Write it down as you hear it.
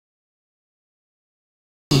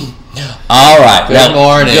All right. Good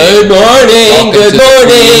morning. Good morning. Good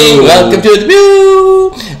morning. Welcome to the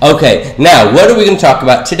View. Okay. Now, what are we going to talk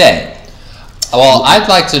about today? Well, I'd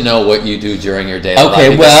like to know what you do during your day.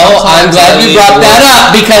 Okay, well, I'm glad you brought that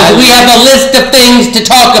up because we have a list of things to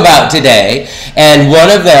talk about today, and one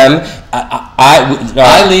of them,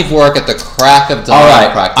 I leave work at the crack of dawn. All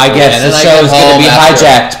right, I guess the show is going to be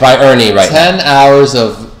hijacked by Ernie right now. 10 hours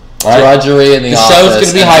of drudgery in the office. The show's going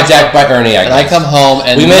to be hijacked by Ernie, I guess. And I come home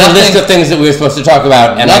and we made a list of things that we were supposed to talk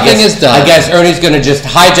about, and nothing is done. I guess Ernie's going to just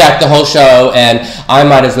hijack the whole show, and I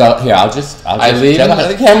might as well. Here, I'll just leave in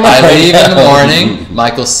the camera. I leave in the morning.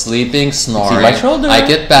 Michael's sleeping, snoring. See my shoulder? I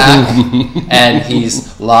get back, and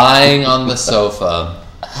he's lying on the sofa.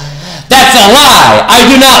 That's a lie! I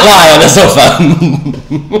do not lie on the sofa.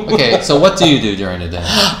 Okay, so what do you do during the day?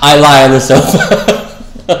 I lie on the sofa.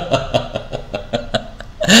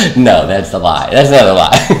 No, that's a lie. That's not a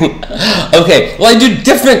lie. Okay, well, I do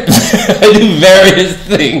various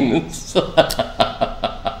things.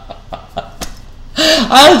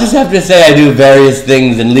 I'll just have to say I do various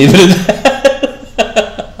things and leave it at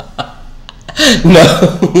that. No.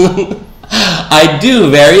 I do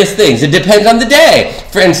various things. It depends on the day.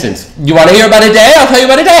 For instance, you want to hear about a day? I'll tell you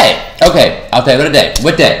about a day. Okay, I'll tell you about a day.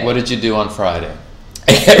 What day? What did you do on Friday?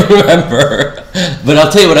 I can't remember, but I'll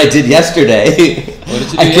tell you what I did yesterday. What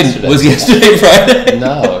did you do yesterday? Was yesterday Friday?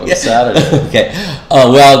 No, it was Saturday. Okay.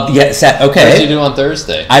 Oh, well, yeah, okay. What did you do on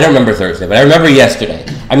Thursday? I don't remember Thursday, but I remember yesterday.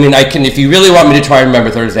 I mean, I can, if you really want me to try and remember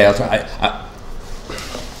Thursday, I'll try.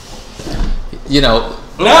 You know.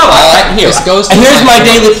 No, here's my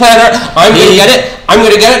daily planner. I'm going to get it. I'm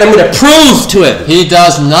going to get it. I'm going to prove to him. He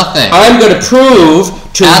does nothing. I'm going to prove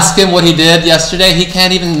to... Ask him what he did yesterday. He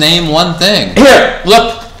can't even name one thing. Here,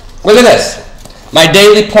 look at this. My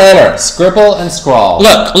daily planner. Scribble and scrawl.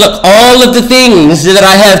 Look, all of the things that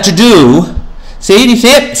I have to do. See, do you see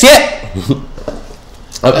it? See it?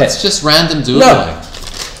 Okay. That's just random doodling. No.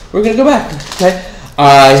 We're going to go back. Okay.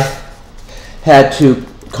 I had to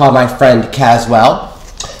call my friend Caswell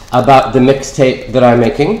about the mixtape that I'm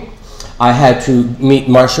making. I had to meet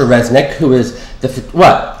Marsha Resnick, who is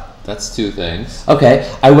what? That's two things. Okay,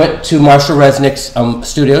 I went to Marsha Resnick's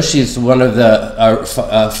studio. She's one of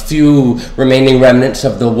the few remaining remnants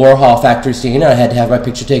of the Warhol factory scene. I had to have my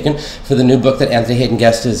picture taken for the new book that Anthony Hayden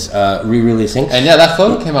Guest is re-releasing. And yeah, that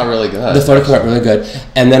photo came out really good. The photo came out really good.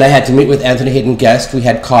 And then I had to meet with Anthony Hayden Guest. We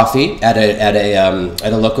had coffee at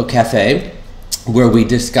a local cafe, where we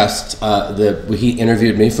discussed he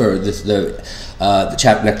interviewed me for the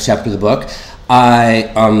next chapter of the book. I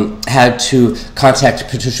had to contact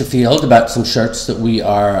Patricia Field about some shirts that we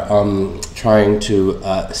are trying to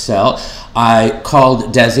sell. I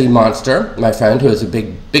called Desi Monster, my friend, who is a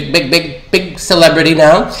big celebrity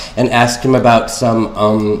now, and asked him about some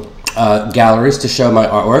galleries to show my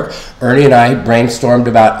artwork. Ernie and I brainstormed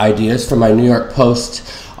about ideas for my New York Post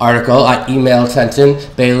article. I emailed Fenton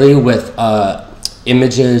Bailey with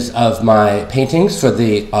images of my paintings for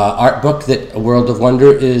the art book that World of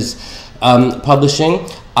Wonder is publishing.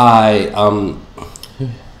 I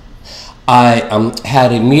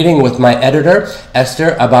had a meeting with my editor,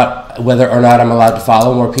 Esther, about whether or not I'm allowed to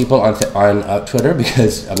follow more people on Twitter,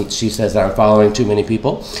 because she says that I'm following too many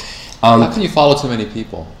people. How can you follow too many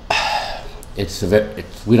people?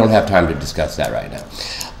 We don't have time to discuss that right now.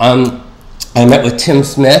 I met with Tim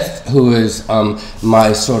Smith, who is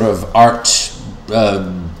my sort of art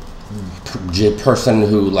person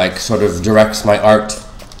who sort of directs my art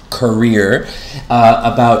career,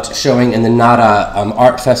 about showing in the Nada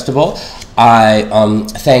Art Festival. I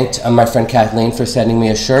thanked my friend Kathleen for sending me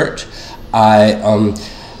a shirt. I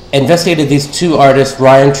investigated these two artists,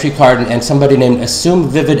 Ryan Treecarden and somebody named Assume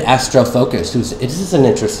Vivid Astrofocus. This is an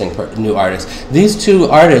interesting new artist. These two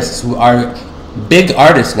artists are big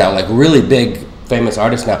artists now, really big, famous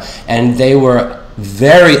artists now, and they were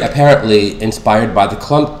very apparently inspired by the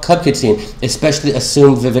club kid scene, especially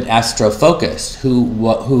Assume Vivid Astrofocus,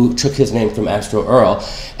 who took his name from Astro Earl.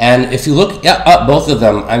 And if you look up both of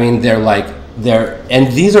them, I mean, and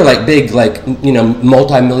these are big,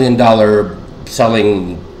 multi-million-dollar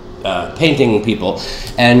selling painting people,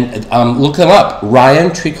 and look them up,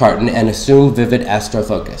 Ryan Treecarden and Assume Vivid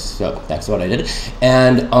Astrofocus. So that's what I did.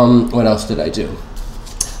 And what else did I do?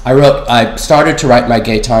 I started to write my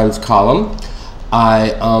Gay Times column.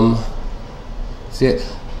 I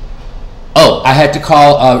had to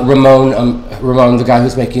call Ramon, the guy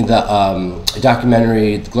who's making the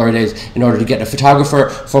documentary Glory Daze, in order to get a photographer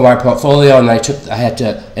for my portfolio, and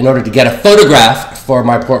in order to get a photograph for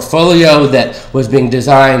my portfolio that was being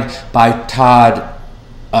designed by Todd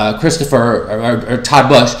Christopher or Todd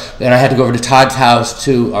Bush, and I had to go over to Todd's house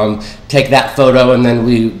to take that photo, and then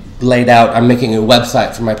we laid out. I'm making a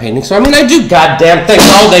website for my painting. So, I mean, I do goddamn things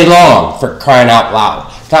all day long, for crying out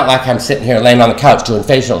loud. It's not like I'm sitting here laying on the couch doing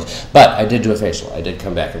facials. But I did do a facial. I did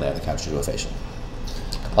come back and lay on the couch to do a facial.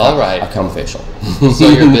 All right. A cum facial. So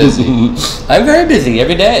you're busy. I'm very busy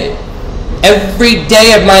every day. Every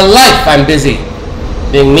day of my life I'm busy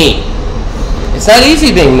being me. It's not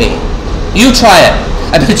easy being me. You try it.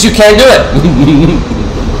 I bet you can't do it.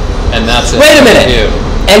 And that's it. Wait a minute.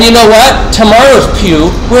 And you know what? Tomorrow's pew,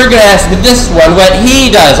 we're going to ask this one what he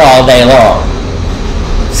does all day long.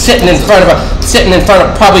 Sitting in front of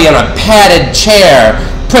probably in a padded chair,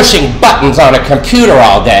 pushing buttons on a computer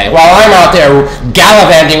all day, while I'm out there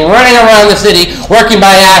gallivanting, running around the city, working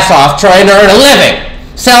my ass off, trying to earn a living,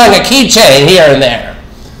 selling a keychain here and there.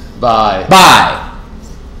 Bye. Bye.